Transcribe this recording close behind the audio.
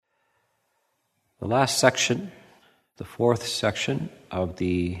The last section, the fourth section of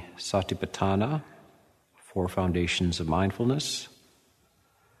the Satipatthana, Four Foundations of Mindfulness,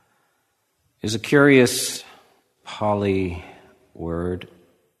 is a curious Pali word,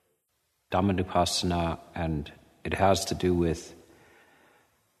 Dhammanupassana, and it has to do with,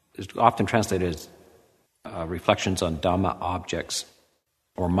 it's often translated as reflections on Dhamma objects,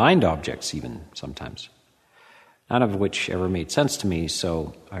 or mind objects even sometimes, none of which ever made sense to me,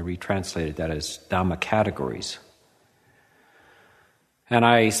 so I retranslated that as Dhamma categories. And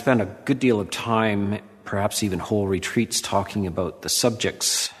I spent a good deal of time, perhaps even whole retreats, talking about the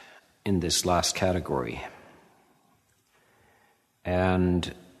subjects in this last category.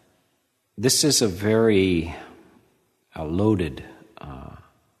 And this is a very loaded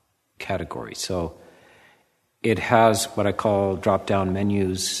category. So it has what I call drop-down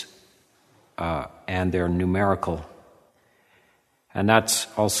menus, and they're numerical. And that's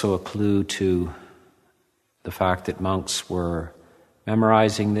also a clue to the fact that monks were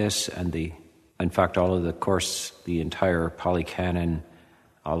memorizing this, and in fact, all of the course, the entire Pali Canon,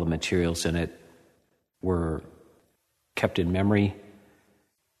 all the materials in it were kept in memory.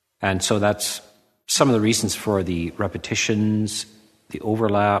 And so that's some of the reasons for the repetitions, the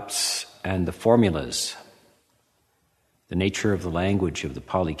overlaps, and the formulas. The nature of the language of the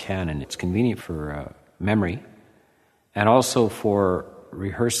Pali Canon, it's convenient for memory, and also for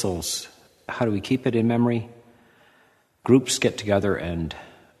rehearsals. How do we keep it in memory? Groups get together and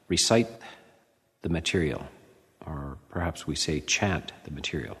recite the material, or perhaps we say chant the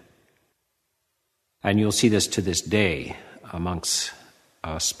material. And you'll see this to this day, monks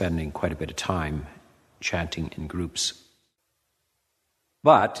spending quite a bit of time chanting in groups.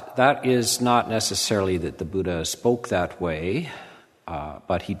 But that is not necessarily that the Buddha spoke that way,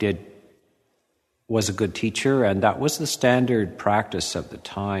 but he was a good teacher, and that was the standard practice of the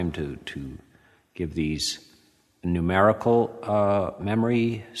time to give these numerical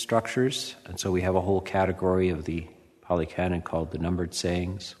memory structures. And so we have a whole category of the Pali Canon called the numbered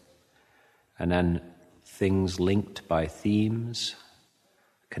sayings, and then things linked by themes,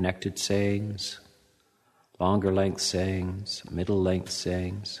 connected sayings, longer length sayings, middle length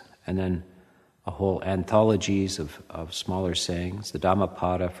sayings, and then a whole anthologies of smaller sayings. The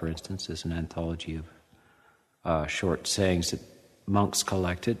Dhammapada, for instance, is an anthology of short sayings that monks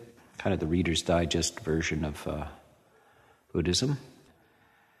collected, kind of the Reader's Digest version of Buddhism.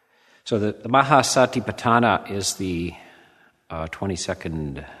 So the Mahasatipatthana is the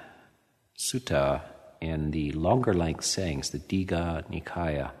 22nd sutta in the longer length sayings, the Digha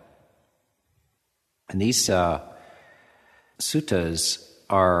Nikaya. And these suttas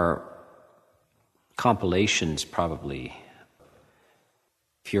are compilations, probably.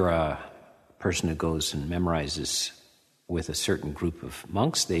 If you're a person who goes and memorizes with a certain group of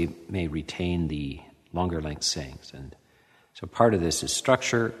monks, they may retain the longer length sayings. And so part of this is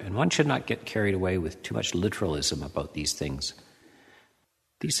structure, and one should not get carried away with too much literalism about these things.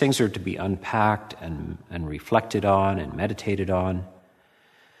 These things are to be unpacked and reflected on and meditated on,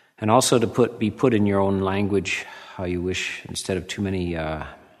 and also to be put in your own language how you wish, instead of too many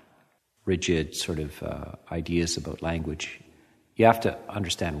rigid sort of ideas about language. You have to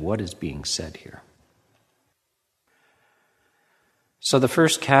understand what is being said here. So the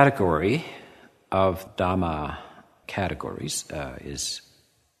first category of Dhamma categories is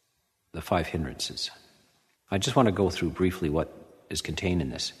the five hindrances. I just want to go through briefly what is contained in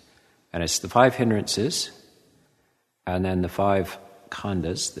this. And it's the five hindrances, and then the five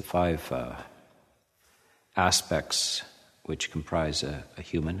khandhas, the five aspects which comprise a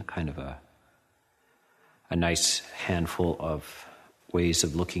human, kind of a nice handful of ways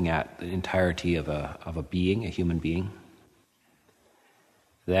of looking at the entirety of a being, a human being.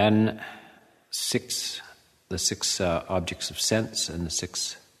 Then the six objects of sense and the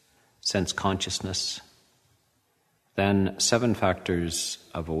six sense consciousness. Then 7 factors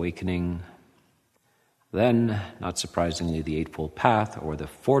of awakening. Then, not surprisingly, the Eightfold Path, or the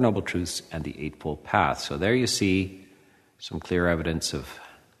Four Noble Truths and the Eightfold Path. So there you see some clear evidence of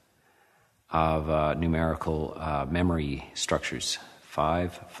numerical memory structures.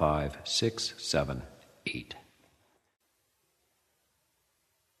 5, 5, 6, 7, 8.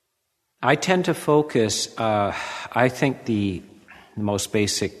 I tend to focus, I think the most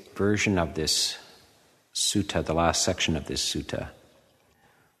basic version of this sutta, the last section of this sutta,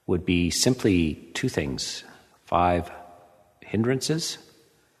 would be simply 2 things: 5 hindrances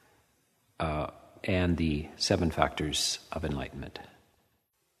and the 7 factors of enlightenment.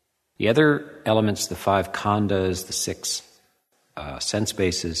 The other elements, the 5 khandhas, the 6 sense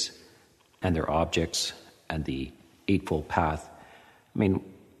bases and their objects, and the Eightfold Path, I mean,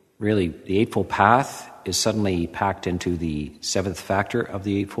 really, the Eightfold Path is suddenly packed into the seventh factor of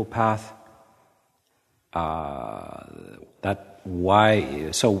the Eightfold Path.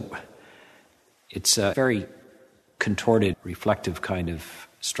 So it's a very contorted, reflective kind of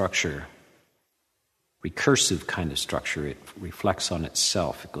structure, recursive kind of structure. It reflects on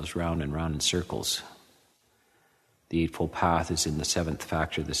itself. It goes round and round in circles. The Eightfold Path is in the seventh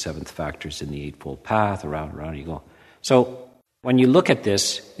factor is in the Eightfold Path, around and around you go. So when you look at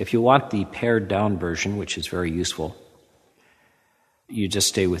this, if you want the pared down version, which is very useful, you just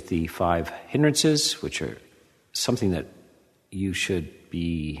stay with the 5 hindrances, which are something that you should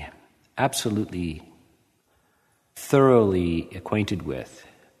be absolutely thoroughly acquainted with.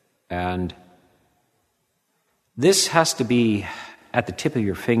 And this has to be at the tip of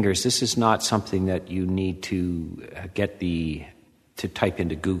your fingers. This is not something that you need to to type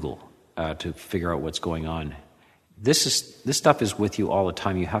into Google to figure out what's going on. This stuff is with you all the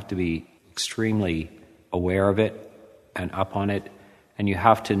time. You have to be extremely aware of it and up on it, and you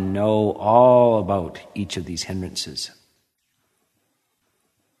have to know all about each of these hindrances.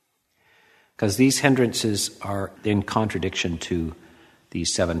 Because these hindrances are in contradiction to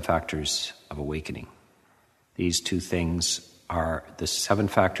these 7 factors of awakening. These two things the 7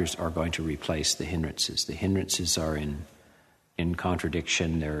 factors are going to replace the hindrances. The hindrances are in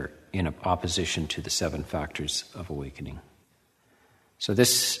contradiction. They're in opposition to the 7 factors of awakening. So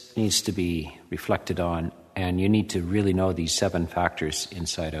this needs to be reflected on, and you need to really know these 7 factors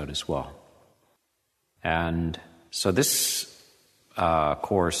inside out as well. And so this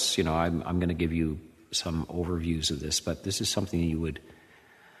course, I'm going to give you some overviews of this, but this is something you would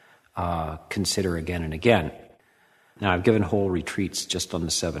consider again and again. Now, I've given whole retreats just on the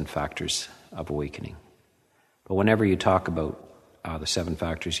 7 factors of awakening. But whenever you talk about the 7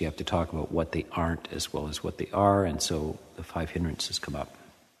 factors, you have to talk about what they aren't as well as what they are, and so the 5 hindrances come up.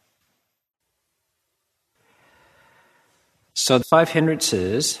 So the 5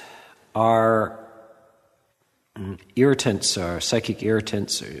 hindrances are irritants, or psychic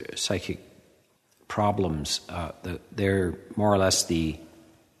irritants, or psychic problems. They're more or less the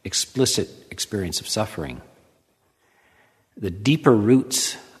explicit experience of suffering. The deeper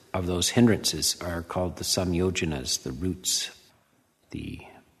roots of those hindrances are called the samyojanas, the roots, the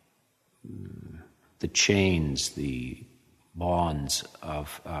chains, the bonds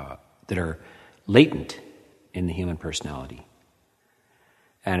of that are latent in the human personality.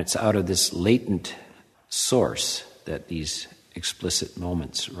 And it's out of this latent source that these explicit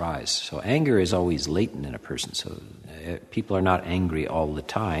moments rise. So anger is always latent in a person. So people are not angry all the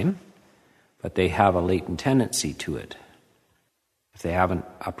time, but they have a latent tendency to it. If they haven't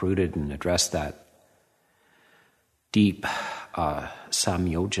uprooted and addressed that deep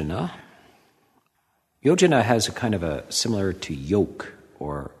samyojana. Yojana has a kind of similar to yoke,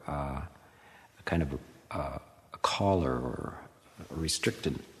 or a kind of a collar or a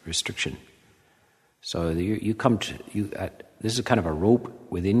restriction. So you come to this is kind of a rope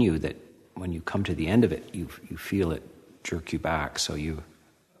within you that when you come to the end of it, you feel it jerk you back. So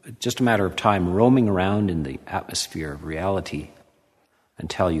just a matter of time roaming around in the atmosphere of reality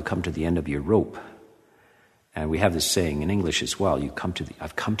until you come to the end of your rope. And we have this saying in English as well,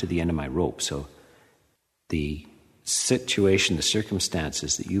 I've come to the end of my rope. So the situation, the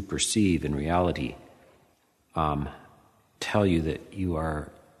circumstances that you perceive in reality tell you that you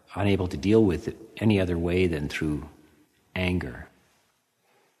are unable to deal with it any other way than through anger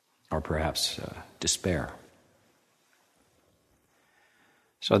or perhaps despair.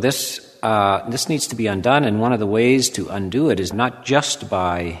 So this needs to be undone, and one of the ways to undo it is not just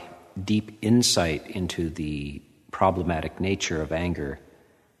by deep insight into the problematic nature of anger.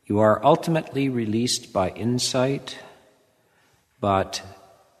 You are ultimately released by insight, but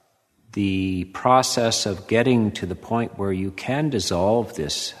the process of getting to the point where you can dissolve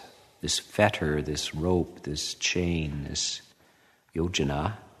this fetter, this rope, this chain, this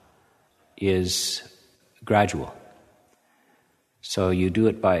yojana, is gradual. So you do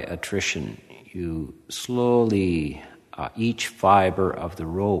it by attrition. You slowly, each fiber of the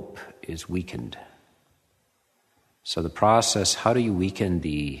rope is weakened. So the process, how do you weaken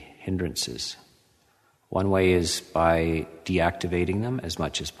the hindrances? One way is by deactivating them as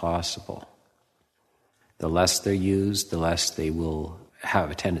much as possible. The less they're used, the less they will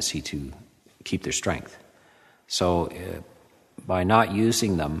have a tendency to keep their strength. So by not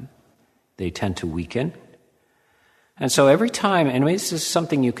using them, they tend to weaken. And so every time, and this is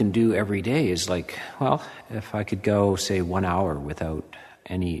something you can do every day, is like, well, if I could go, say, 1 hour without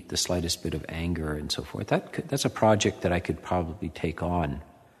the slightest bit of anger and so forth, that's a project that I could probably take on.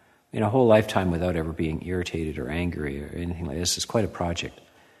 A whole lifetime without ever being irritated or angry or anything like this is quite a project.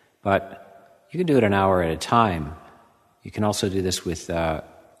 But you can do it an hour at a time. You can also do this with the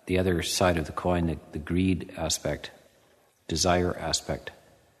other side of the coin, the greed aspect, desire aspect.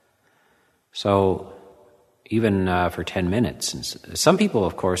 So even for 10 minutes. And some people,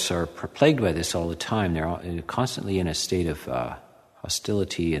 of course, are plagued by this all the time. They're constantly in a state of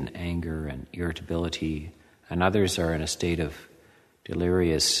hostility and anger and irritability, and others are in a state of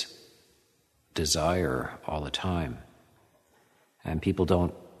delirious desire all the time. And people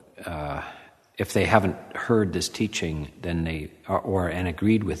don't, if they haven't heard this teaching, then and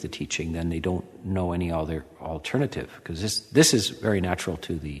agreed with the teaching, then they don't know any other alternative, because this is very natural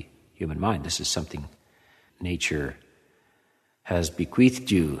to the human mind. This is something nature has bequeathed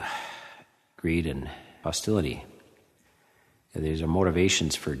you, greed and hostility. These are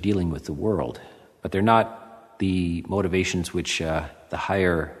motivations for dealing with the world, but they're not the motivations which the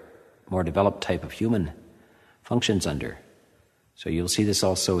higher, more developed type of human functions under. So you'll see this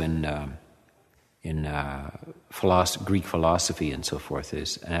also in Greek philosophy and so forth,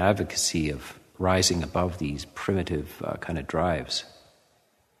 is an advocacy of rising above these primitive kind of drives,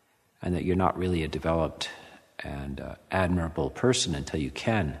 and that you're not really a developed and admirable person until you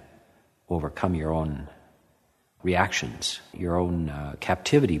can overcome your own reactions, your own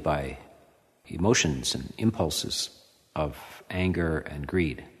captivity by emotions and impulses of anger and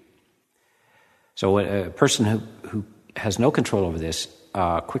greed. So a person who has no control over this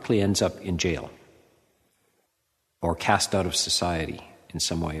quickly ends up in jail or cast out of society in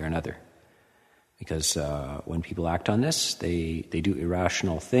some way or another. Because when people act on this, they do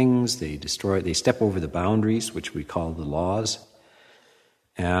irrational things, they step over the boundaries, which we call the laws,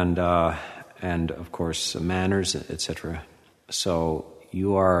 and of course manners, etc. So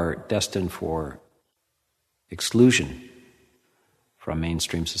you are destined for exclusion from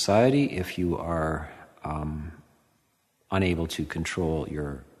mainstream society if you are unable to control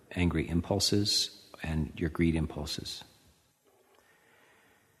your angry impulses and your greed impulses.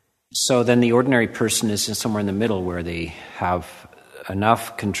 So then the ordinary person is somewhere in the middle, where they have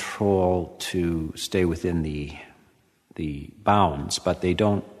enough control to stay within the bounds, but they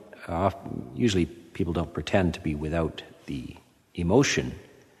don't, usually people don't pretend to be without the emotion,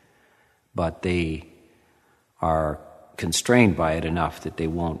 but they are constrained by it enough that they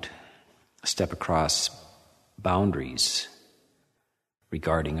won't step across boundaries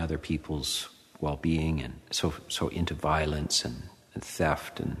regarding other people's well-being, and so into violence and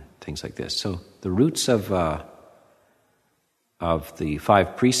theft and things like this. So the roots of the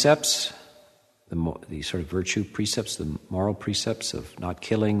 5 precepts, the sort of virtue precepts, the moral precepts of not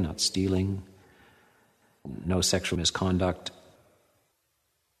killing, not stealing, no sexual misconduct,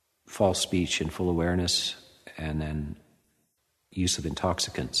 false speech and full awareness, and then use of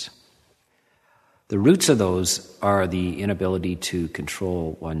intoxicants. The roots of those are the inability to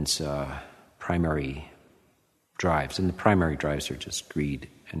control one's primary drives, and the primary drives are just greed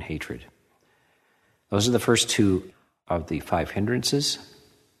and hatred. Those are the first 2 of the 5 hindrances.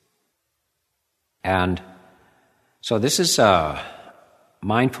 And so this is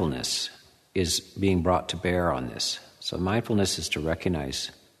mindfulness is being brought to bear on this. So mindfulness is to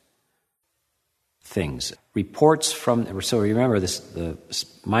recognize things. Reports from, so remember this, the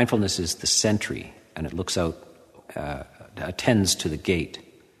mindfulness is the sentry, and it looks out, attends to the gate.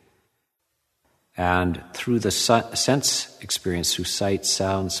 And through the sense experience, through sight,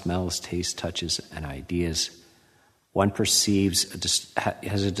 sound, smells, taste, touches, and ideas, one perceives,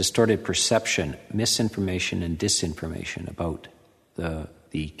 has a distorted perception, misinformation and disinformation about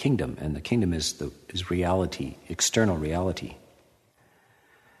the kingdom. And the kingdom is reality, external reality.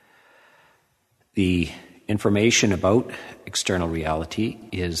 The information about external reality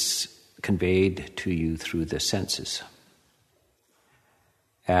is conveyed to you through the senses.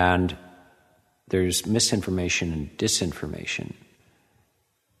 And there's misinformation and disinformation.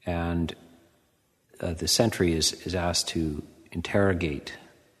 And the sentry is asked to interrogate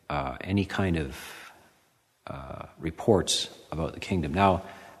any kind of reports about the kingdom. Now,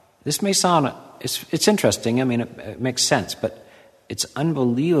 this may sound, it's interesting, I mean, it makes sense, but it's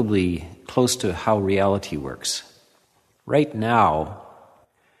unbelievably close to how reality works. Right now,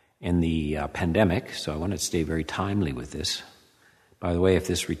 in the pandemic, so I want to stay very timely with this. By the way, if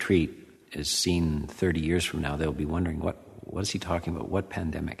this retreat is seen 30 years from now, they'll be wondering, what is he talking about? What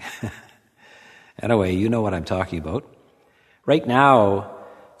pandemic? Anyway, you know what I'm talking about. Right now,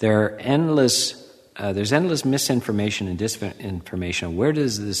 there's endless misinformation and disinformation. Where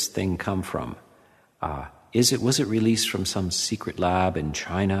does this thing come from? Was it released from some secret lab in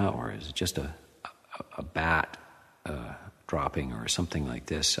China, or is it just a bat dropping or something like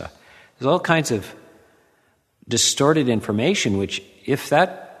this? There's all kinds of distorted information, which if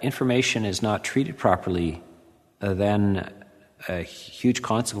that information is not treated properly, then huge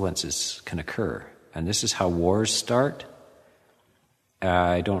consequences can occur. And this is how wars start.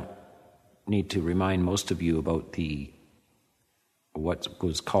 I don't need to remind most of you about what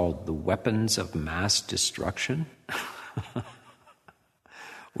was called the weapons of mass destruction,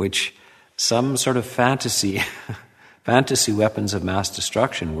 which some sort of fantasy weapons of mass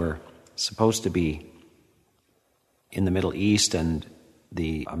destruction were supposed to be in the Middle East, and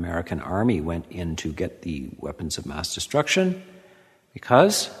the American army went in to get the weapons of mass destruction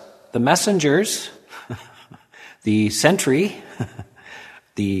because the messengers, the sentry,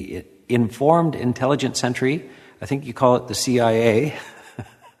 the informed intelligent sentry, I think you call it the CIA,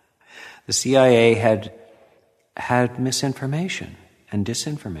 the CIA had misinformation and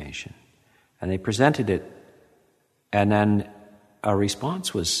disinformation, and they presented it, and then a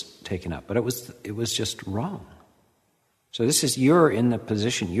response was taken up, but it was just wrong. So you're in the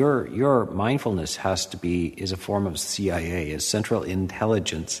position, your mindfulness is a form of CIA, a Central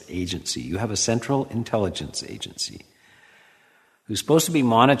Intelligence Agency. You have a Central Intelligence Agency who's supposed to be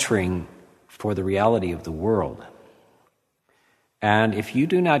monitoring for the reality of the world. And if you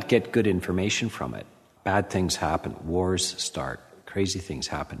do not get good information from it, bad things happen, wars start, crazy things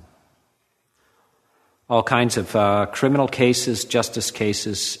happen. All kinds of criminal cases, justice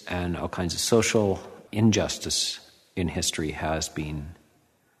cases, and all kinds of social injustice in history has been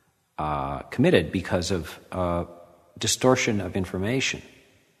committed because of distortion of information.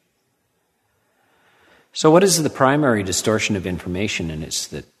 So what is the primary distortion of information? And it's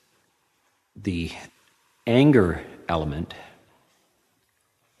that the anger element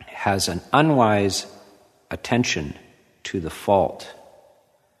has an unwise attention to the fault,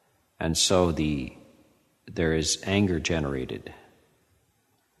 and so there is anger generated.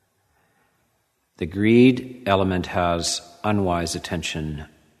 The greed element has unwise attention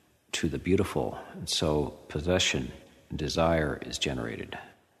to the beautiful, and so possession and desire is generated.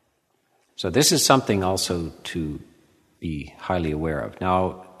 So this is something also to be highly aware of.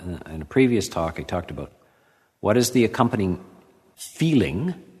 Now, in a previous talk, I talked about what is the accompanying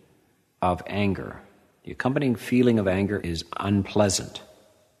feeling of anger. The accompanying feeling of anger is unpleasant.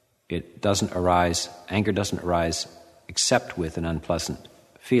 Anger doesn't arise except with an unpleasant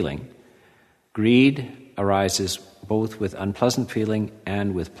feeling. Greed arises both with unpleasant feeling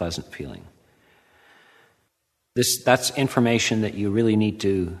and with pleasant feeling. That's information that you really need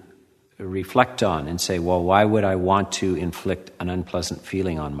to reflect on and say, well, why would I want to inflict an unpleasant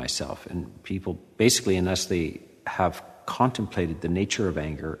feeling on myself? And people, basically, unless they have contemplated the nature of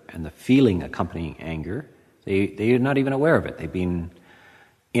anger and the feeling accompanying anger, they are not even aware of it. They've been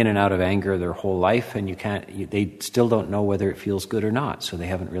in and out of anger their whole life, and they still don't know whether it feels good or not. So they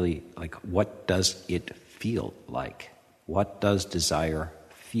haven't really, what does it feel like? What does desire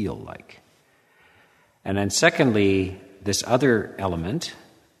feel like? And then secondly, this other element,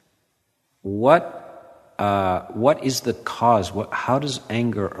 what is the cause? How does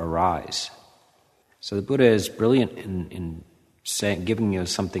anger arise? So the Buddha is brilliant in giving you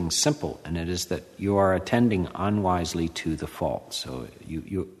something simple, and it is that you are attending unwisely to the fault. So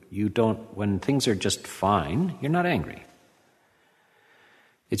you don't, when things are just fine, you're not angry.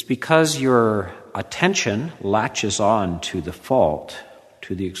 It's because your attention latches on to the fault,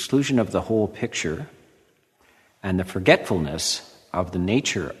 to the exclusion of the whole picture, and the forgetfulness of the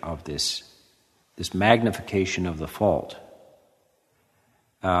nature of this magnification of the fault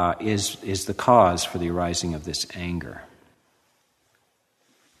is the cause for the arising of this anger.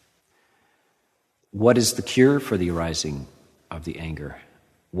 What is the cure for the arising of the anger?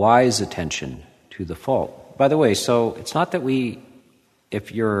 Wise attention to the fault. By the way, so it's not that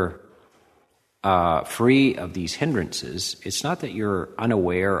if you're free of these hindrances, it's not that you're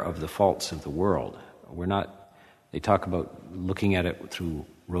unaware of the faults of the world. They talk about looking at it through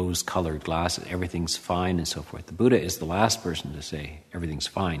rose-colored glasses, everything's fine and so forth. The Buddha is the last person to say everything's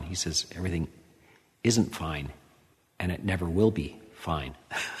fine. He says everything isn't fine, and it never will be fine.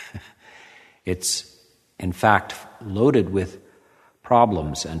 It's, in fact, loaded with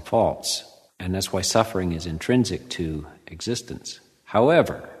problems and faults, and that's why suffering is intrinsic to existence.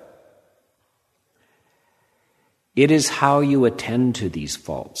 However, it is how you attend to these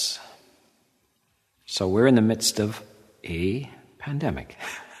faults. So we're in the midst of a pandemic.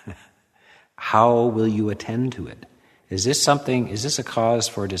 How will you attend to it? Is this a cause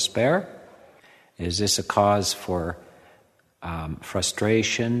for despair? Is this a cause for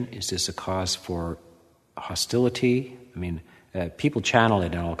frustration? Is this a cause for hostility? I mean, people channel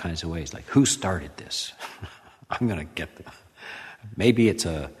it in all kinds of ways, like, who started this? I'm going to get them. Maybe it's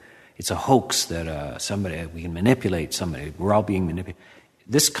a hoax that we can manipulate somebody. We're all being manipulated.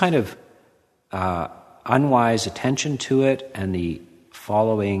 this kind of unwise attention to it and the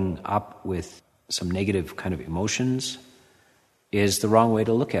following up with some negative kind of emotions is the wrong way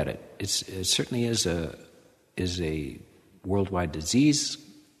to look at it. It certainly is a worldwide disease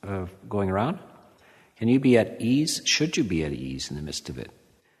going around. Can you be at ease? Should you be at ease in the midst of it?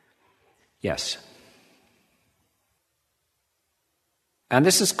 Yes. And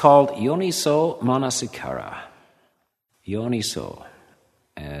this is called yoniso manasikara. Yoniso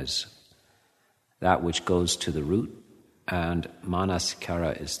as that which goes to the root, and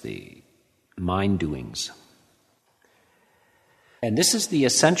manasikara is the mind doings. And this is the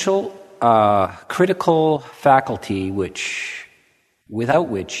essential critical faculty without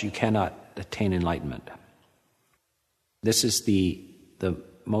which you cannot attain enlightenment. This is the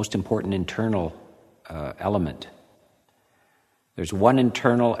most important internal element. There's one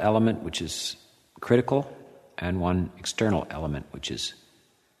internal element which is critical and one external element which is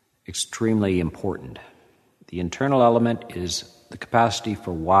extremely important. The internal element is the capacity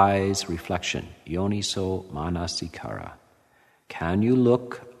for wise reflection, yoniso manasikara. Can you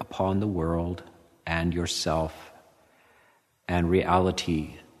look upon the world and yourself and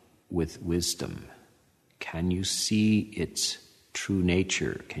reality with wisdom? Can you see its true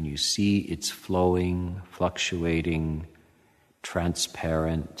nature? Can you see its flowing, fluctuating,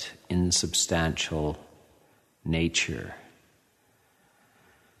 transparent, insubstantial nature?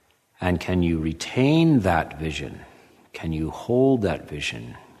 And can you retain that vision? Can you hold that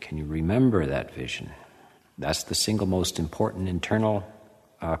vision? Can you remember that vision? That's the single most important internal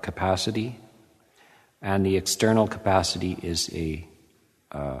capacity. And the external capacity is a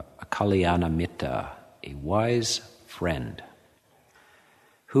kalyana mitta, a wise friend.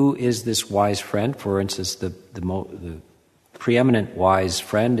 Who is this wise friend? For instance, the preeminent wise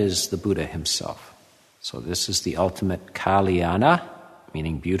friend is the Buddha himself. So this is the ultimate kalyana,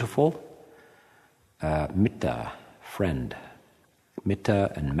 meaning beautiful. Mitta, friend.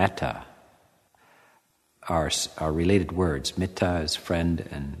 Mitta and metta are related words. Mitta is friend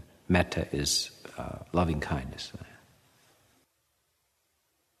and metta is loving kindness.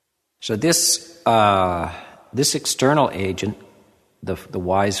 So this external agent, the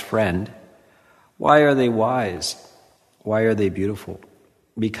wise friend, why are they wise? Why are they beautiful?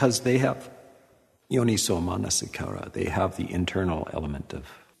 Because they have yoniso manasikara. They have the internal element of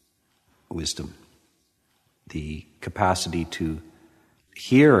wisdom, the capacity to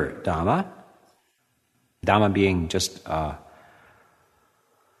hear Dhamma. Dhamma being just the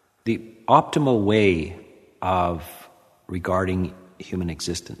optimal way of regarding human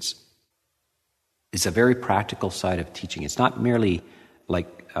existence. It's a very practical side of teaching. It's not merely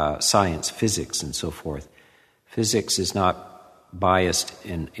like science, physics, and so forth. Physics is not biased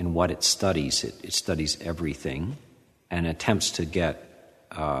in what it studies. It studies everything and attempts to get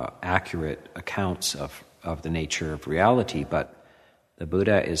accurate accounts of the nature of reality. But the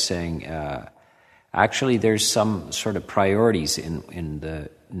Buddha is saying, actually, there's some sort of priorities in the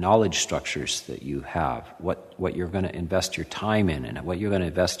knowledge structures that you have, what you're going to invest your time in and what you're going to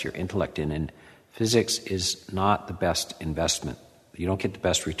invest your intellect in. And physics is not the best investment. You don't get the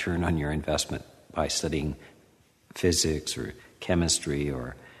best return on your investment by studying physics or chemistry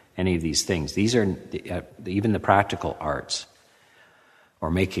or any of these things. These are even the practical arts or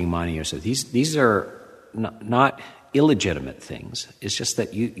making money or so. These are not illegitimate things. It's just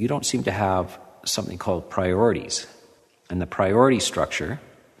that you don't seem to have something called priorities. And the priority structure,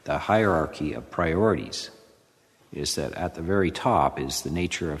 the hierarchy of priorities, is that at the very top is the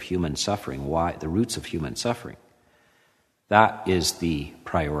nature of human suffering, why the roots of human suffering. That is the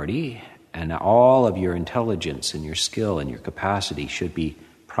priority, and all of your intelligence and your skill and your capacity should be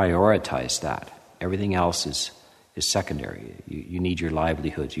prioritized that. Everything else is secondary. You need your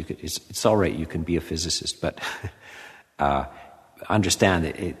livelihood. It's all right, you can be a physicist, but understand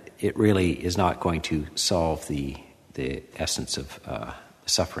that it really is not going to solve the essence of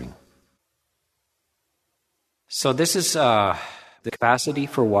suffering. So this is the capacity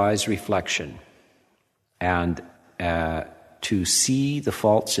for wise reflection and to see the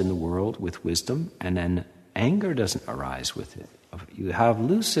faults in the world with wisdom, and then anger doesn't arise with it. You have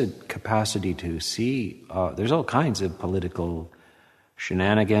lucid capacity to see there's all kinds of political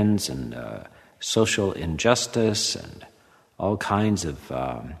shenanigans and social injustice and all kinds of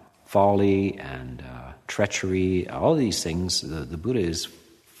folly and treachery, all these things. The Buddha is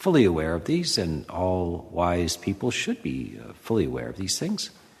fully aware of these, and all wise people should be fully aware of these things.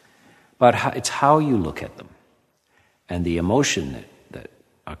 But it's how you look at them and the emotion that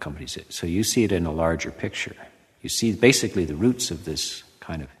accompanies it. So you see it in a larger picture. You see basically the roots of this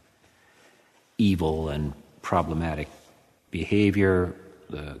kind of evil and problematic behavior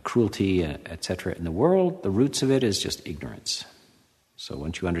the cruelty, etc. in the world, the roots of it is just ignorance. So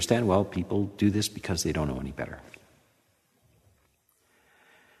once you understand, well, people do this because they don't know any better.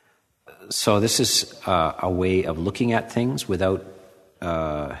 So this is a way of looking at things without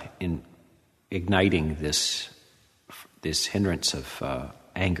igniting this hindrance of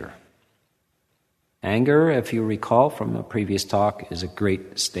anger. Anger, if you recall from a previous talk, is a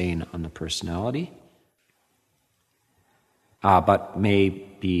great stain on the personality, but may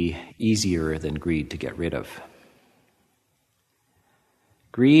be easier than greed to get rid of.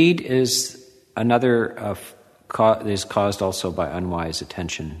 Greed is another is caused also by unwise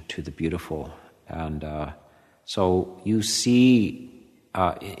attention to the beautiful, and so you see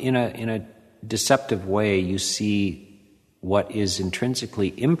in a deceptive way, you see what is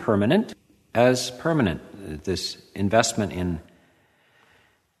intrinsically impermanent as permanent. This investment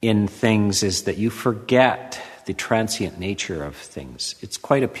in things is that you forget the transient nature of things. It's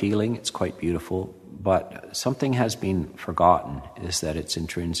quite appealing, it's quite beautiful, but something has been forgotten, is that it's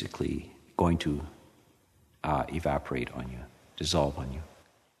intrinsically going to evaporate on you, dissolve on you.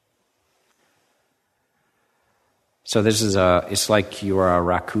 So this is it's like you are a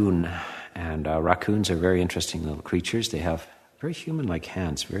raccoon, and raccoons are very interesting little creatures. They have very human-like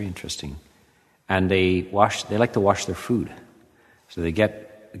hands, very interesting. And they like to wash their food. So I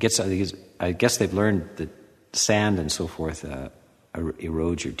guess they've learned that sand and so forth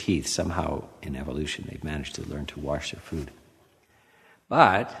erodes your teeth. Somehow in evolution they've managed to learn to wash their food.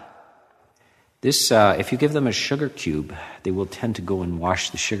 But this, if you give them a sugar cube, they will tend to go and wash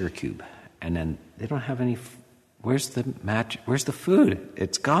the sugar cube. And then they don't have any, where's the food?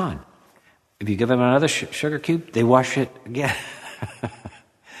 It's gone. If you give them another sugar cube, they wash it again.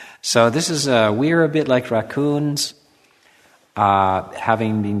 So this is, we're a bit like raccoons.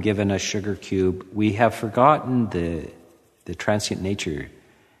 Having been given a sugar cube, we have forgotten the transient nature.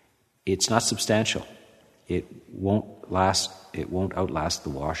 It's not substantial. It won't outlast the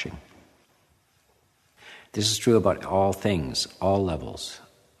washing. This is true about all things, all levels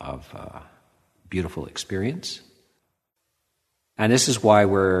of beautiful experience. And this is why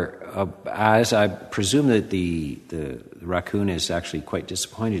as I presume that the raccoon is actually quite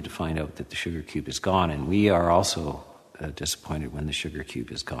disappointed to find out that the sugar cube is gone, and we are also disappointed when the sugar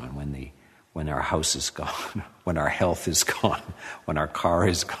cube is gone, when our house is gone, when our health is gone, when our car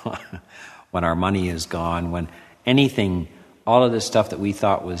is gone, when our money is gone, when anything, all of this stuff that we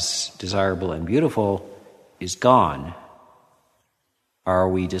thought was desirable and beautiful is gone. Are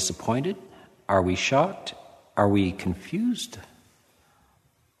we disappointed? Are we shocked? Are we confused?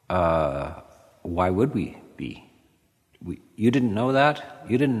 Why would we be? You didn't know that?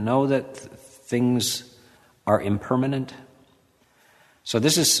 You didn't know that things are impermanent? So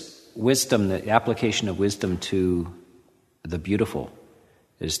this is wisdom, the application of wisdom to the beautiful,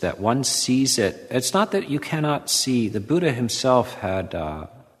 is that one sees it. It's not that you cannot see. The Buddha himself had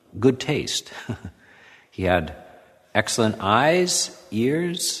good taste. He had excellent eyes,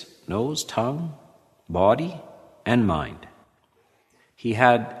 ears, nose, tongue, body, and mind. He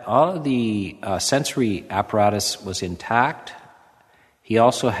had all of the sensory apparatus was intact. He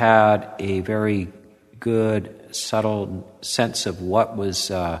also had a very good, subtle sense of what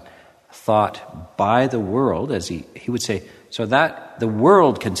was thought by the world, as he would say. So that the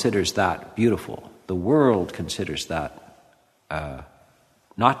world considers that beautiful. The world considers that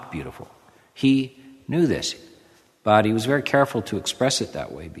not beautiful. He knew this, but he was very careful to express it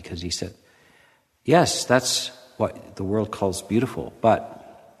that way, because he said, yes, that's what the world calls beautiful,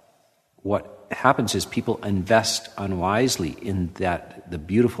 but what happens is people invest unwisely in the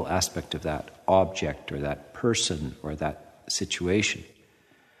beautiful aspect of that object or that person or that situation.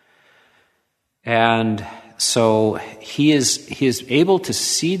 And so he is able to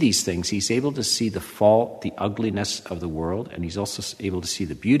see these things. He's able to see the fault, the ugliness of the world, and he's also able to see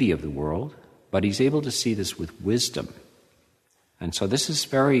the beauty of the world, but he's able to see this with wisdom. And so this is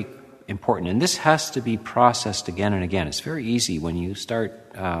very important, and this has to be processed again and again. It's very easy when you start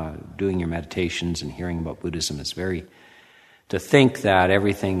doing your meditations and hearing about Buddhism. It's very to think that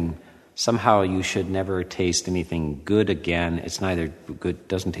everything, somehow you should never taste anything good again. It's neither good,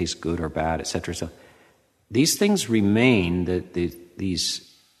 doesn't taste good or bad, etc. So these things remain.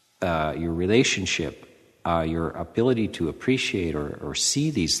 Your relationship, your ability to appreciate or see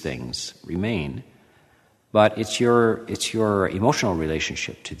these things remain. But it's your emotional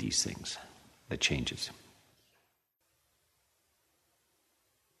relationship to these things that changes.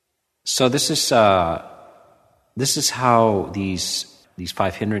 So this is how these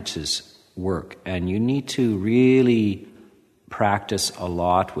five hindrances work, and you need to really practice a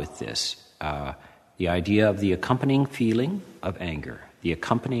lot with this. The idea of the accompanying feeling of anger. the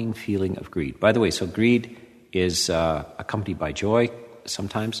accompanying feeling of greed. By the way, so greed is accompanied by joy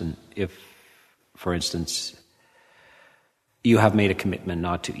sometimes, and if, for instance, you have made a commitment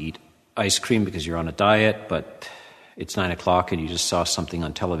not to eat ice cream because you're on a diet, but it's 9 o'clock and you just saw something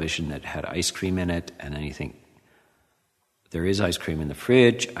on television that had ice cream in it, and then you think, there is ice cream in the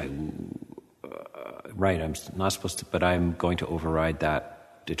fridge, right, I'm not supposed to, but I'm going to override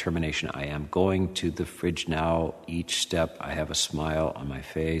that determination. I am going to the fridge now. Each step, I have a smile on my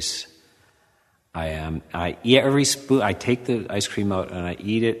face. I eat every spoon. I take the ice cream out and I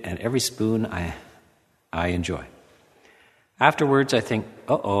eat it, and every spoon I enjoy. Afterwards, I think,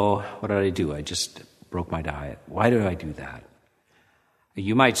 what did I do? I just broke my diet. Why did I do that?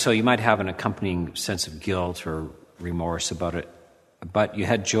 You might have an accompanying sense of guilt or remorse about it, but you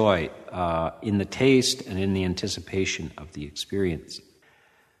had joy in the taste and in the anticipation of the experience.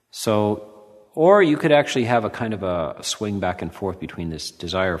 So, or you could actually have a kind of a swing back and forth between this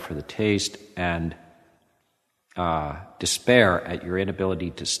desire for the taste and despair at your inability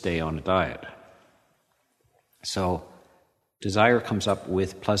to stay on a diet. So, desire comes up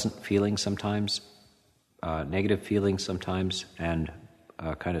with pleasant feelings sometimes, negative feelings sometimes, and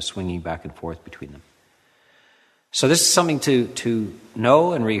kind of swinging back and forth between them. So this is something to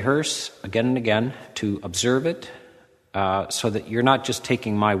know and rehearse again and again, to observe it, so that you're not just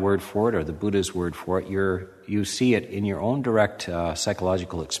taking my word for it or the Buddha's word for it. You see it in your own direct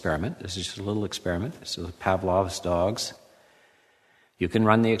psychological experiment. This is just a little experiment. This is Pavlov's dogs. You can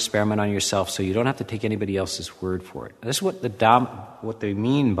run the experiment on yourself, so you don't have to take anybody else's word for it. This is what what they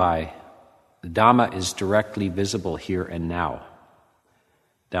mean by the Dhamma is directly visible here and now.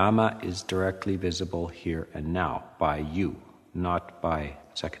 Dhamma is directly visible here and now by you, not by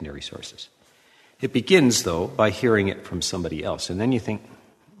secondary sources. It begins, though, by hearing it from somebody else. And then you think,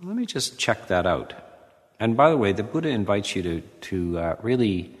 let me just check that out. And by the way, the Buddha invites you to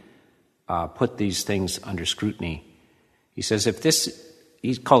really put these things under scrutiny. He says,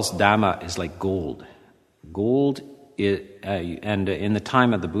 he calls Dhamma is like gold. Gold, and in the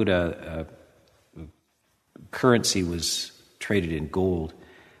time of the Buddha, currency was traded in gold.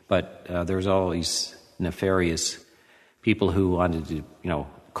 But there was all these nefarious people who wanted to,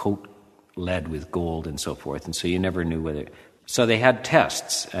 coat lead with gold and so forth, and so you never knew whether. So they had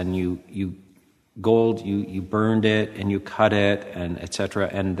tests, and you burned it and you cut it and etc.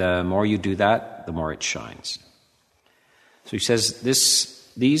 And the more you do that, the more it shines. So he says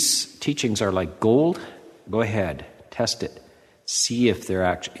these teachings are like gold. Go ahead, test it, see if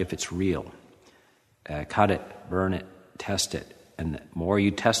it's real. Cut it, burn it, test it. And the more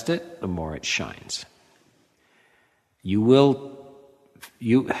you test it, the more it shines. It's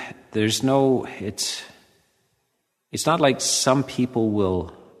not like some people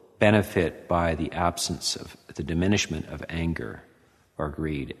will benefit by the absence of the diminishment of anger or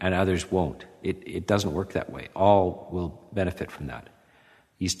greed, and others won't. It doesn't work that way. All will benefit from that,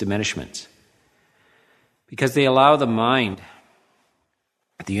 these diminishments. Because they allow the mind,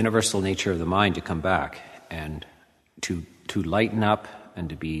 the universal nature of the mind, to come back and to lighten up and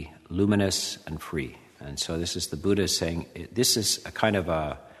to be luminous and free. And so this is the Buddha saying, this is a kind of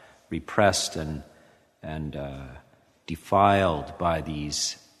a repressed and defiled by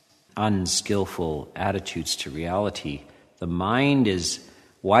these unskillful attitudes to reality. The mind is,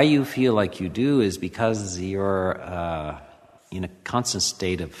 why you feel like you do is because you're in a constant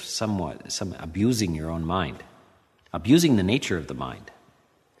state of some abusing your own mind, abusing the nature of the mind.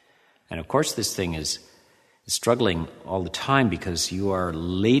 And of course this thing is struggling all the time because you are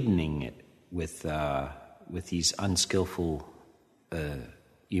ladening it with these unskillful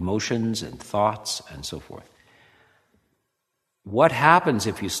emotions and thoughts and so forth. What happens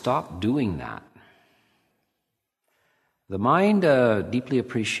if you stop doing that? The mind deeply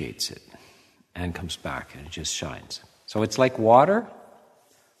appreciates it and comes back and it just shines. So it's like water.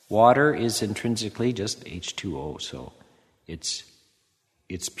 Water is intrinsically just H2O, so it's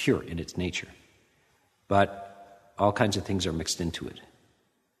pure in its nature. But all kinds of things are mixed into it.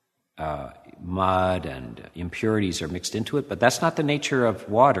 Mud and impurities are mixed into it, but that's not the nature of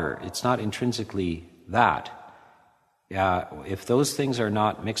water. It's not intrinsically that. If those things are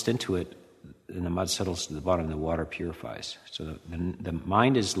not mixed into it, then the mud settles to the bottom and the water purifies. So the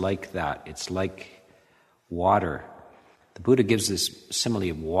mind is like that. It's like water. The Buddha gives this simile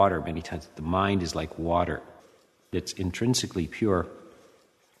of water many times. The mind is like water. It's intrinsically pure,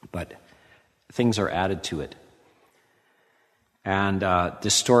 but things are added to it and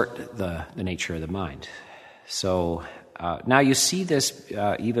distort the nature of the mind. So now you see this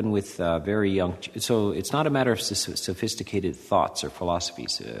even with very young. So it's not a matter of sophisticated thoughts or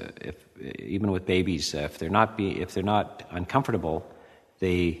philosophies. Even with babies, if they're not uncomfortable,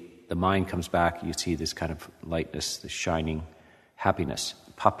 the mind comes back, you see this kind of lightness, this shining happiness,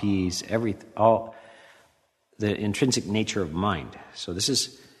 puppies, all the intrinsic nature of mind. So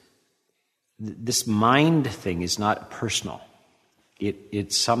this mind thing is not personal.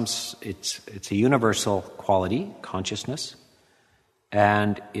 It's a universal quality, consciousness,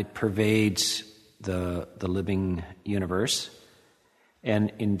 and it pervades the living universe,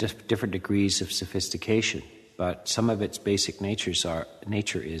 and in different degrees of sophistication. But some of its basic nature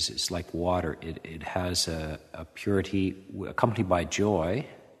is like water. It has a purity accompanied by joy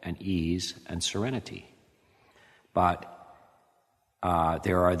and ease and serenity. But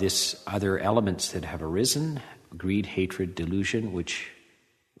there are these other elements that have arisen: greed, hatred, delusion, which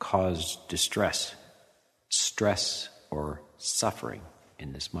cause distress, stress, or suffering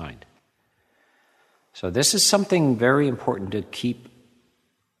in this mind. So this is something very important to keep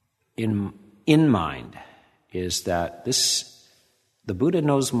in mind, is that the Buddha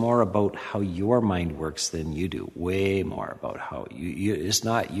knows more about how your mind works than you do, way more about how it's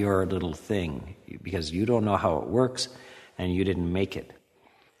not your little thing, because you don't know how it works and you didn't make it.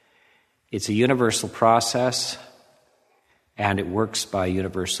 It's a universal process, and it works by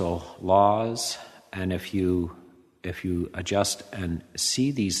universal laws, and if you adjust and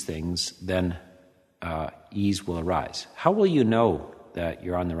see these things, then ease will arise. How will you know that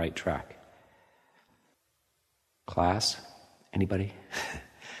you're on the right track? Class? Anybody?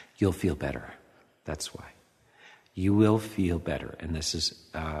 You'll feel better. That's why. You will feel better. And this is,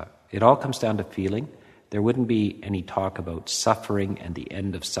 it all comes down to feeling. There wouldn't be any talk about suffering and the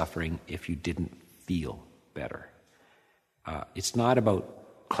end of suffering if you didn't feel better. It's not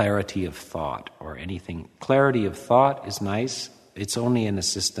about clarity of thought or anything. Clarity of thought is nice. It's only an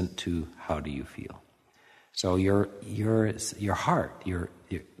assistant to how do you feel. So your heart, your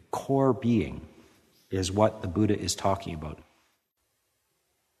core being, is what the Buddha is talking about.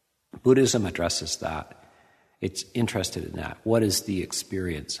 Buddhism addresses that. It's interested in that. What is the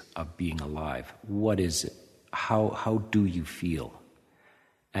experience of being alive? What is it? How do you feel?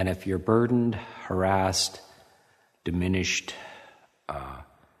 And if you're burdened, harassed, diminished,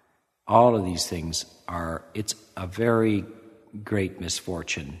 all of these things it's a very great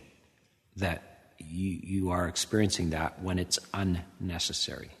misfortune that you are experiencing that when it's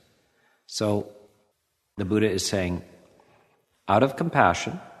unnecessary. So the Buddha is saying, out of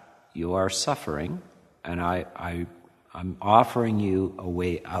compassion, you are suffering, and I'm offering you a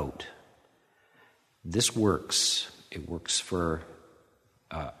way out. This works. It works for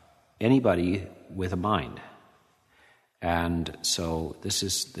anybody with a mind. And so this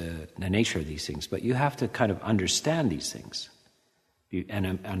is the nature of these things. But you have to kind of understand these things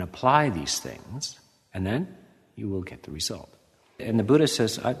and apply these things, and then you will get the result. And the Buddha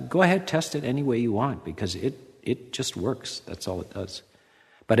says, go ahead, test it any way you want, because it just works. That's all it does.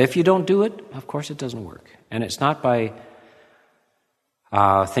 But if you don't do it, of course it doesn't work. And it's not by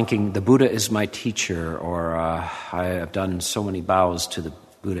thinking the Buddha is my teacher, or I have done so many bows to the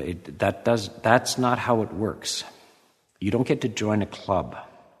Buddha. That's not how it works. You don't get to join a club.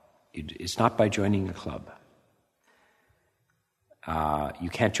 It's not by joining a club. You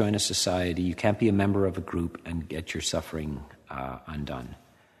can't join a society. You can't be a member of a group and get your suffering undone.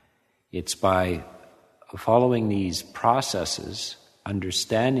 It's by following these processes,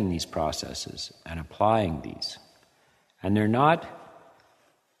 understanding these processes, and applying these. And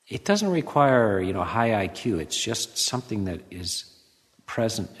it doesn't require, high IQ. It's just something that is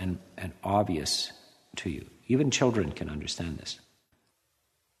present and obvious to you. Even children can understand this.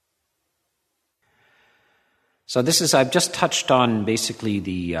 So I've just touched on basically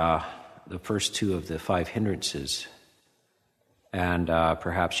the first two of the 5 hindrances, and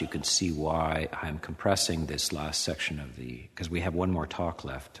perhaps you can see why I'm compressing this last section because we have one more talk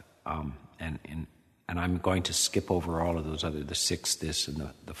left, and I'm going to skip over all of those the 6 this and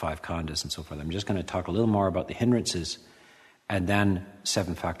the 5 khandhas and so forth. I'm just going to talk a little more about the hindrances, and then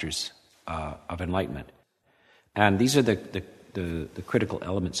 7 factors of enlightenment. And these are the critical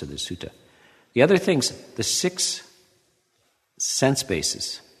elements of the sutta. The other things, the 6 sense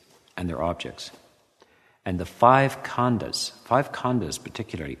bases and their objects, and the 5 khandhas. 5 khandhas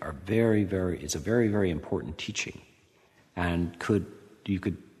particularly are it's a very, very important teaching, and you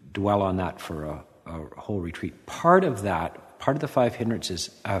could dwell on that for a whole retreat. Part of the 5 hindrances,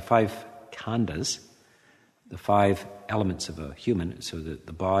 5 khandhas, the 5 elements of a human, so the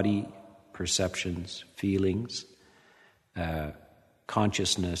body, perceptions, feelings,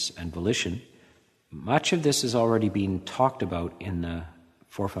 consciousness, and volition. Much of this is already being talked about in the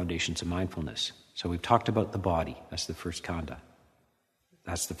 4 foundations of mindfulness. So we've talked about the body. That's the first khandha.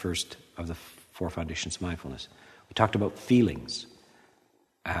 That's the first of the 4 foundations of mindfulness. We talked about feelings.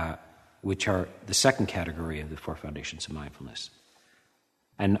 which are the second category of the four foundations of mindfulness.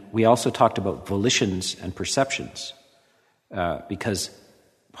 And we also talked about volitions and perceptions, because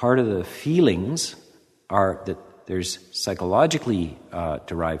part of the feelings are that there's psychologically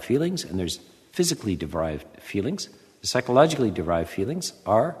derived feelings and there's physically derived feelings. The psychologically derived feelings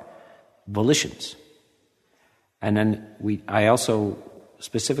are volitions. And then I also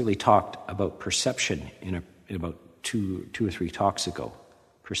specifically talked about perception in about two or three talks ago.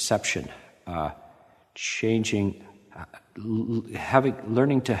 Perception, changing,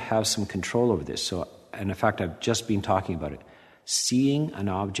 learning to have some control over this. So, and in fact, I've just been talking about it. Seeing an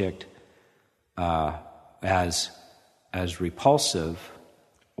object as repulsive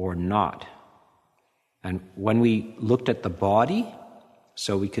or not. And when we looked at the body,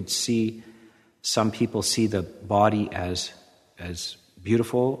 so we could see, some people see the body as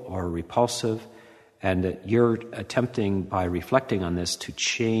beautiful or repulsive, and that you're attempting, by reflecting on this, to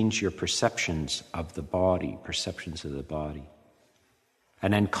change your perceptions of the body.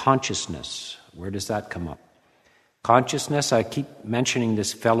 And then consciousness, where does that come up? Consciousness, I keep mentioning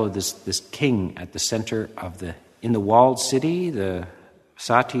this fellow, this king at the center of in the walled city. The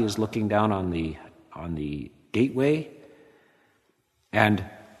Sati is looking down on the gateway, and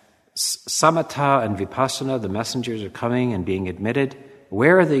Samatha and Vipassana, the messengers, are coming and being admitted.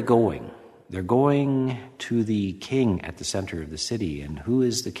 Where are they going? They're going to the king at the center of the city. And who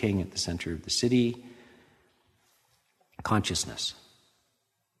is the king at the center of the city? Consciousness.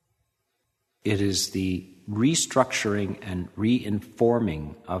 It is the restructuring and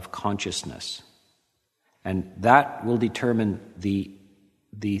reinforming of consciousness. And that will determine the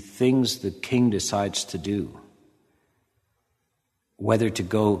things the king decides to do. Whether to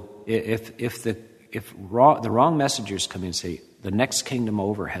go, if the wrong messengers come in and say, the next kingdom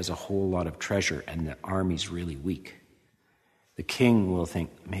over has a whole lot of treasure and the army's really weak, the king will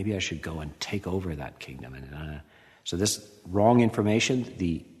think, maybe I should go and take over that kingdom. And so this wrong information,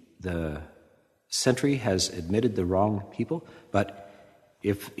 the sentry has admitted the wrong people, but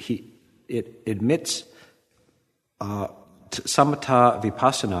if it admits Samatha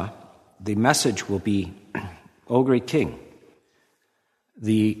Vipassana, the message will be, O great king,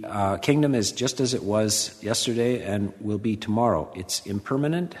 the kingdom is just as it was yesterday and will be tomorrow. It's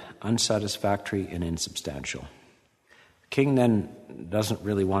impermanent, unsatisfactory, and insubstantial. The king then doesn't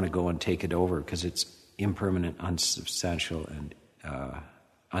really want to go and take it over because it's impermanent, unsubstantial, and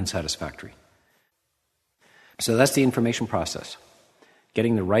unsatisfactory. So that's the information process.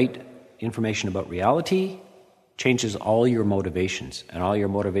 Getting the right information about reality changes all your motivations, and all your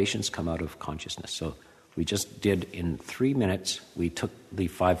motivations come out of consciousness. So we just did, in 3 minutes, we took the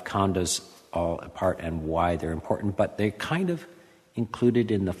 5 khandhas all apart and why they're important, but they're kind of included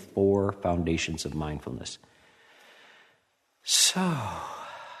in the 4 foundations of mindfulness. So,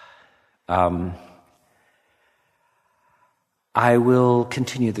 I will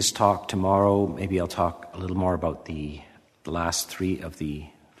continue this talk tomorrow. Maybe I'll talk a little more about the last 3 of the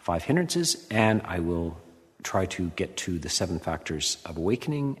 5 hindrances, and I will try to get to the 7 factors of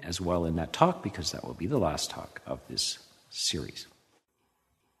awakening as well in that talk, because that will be the last talk of this series.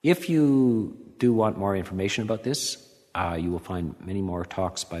 If you do want more information about this, you will find many more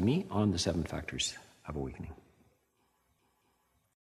talks by me on the 7 factors of awakening.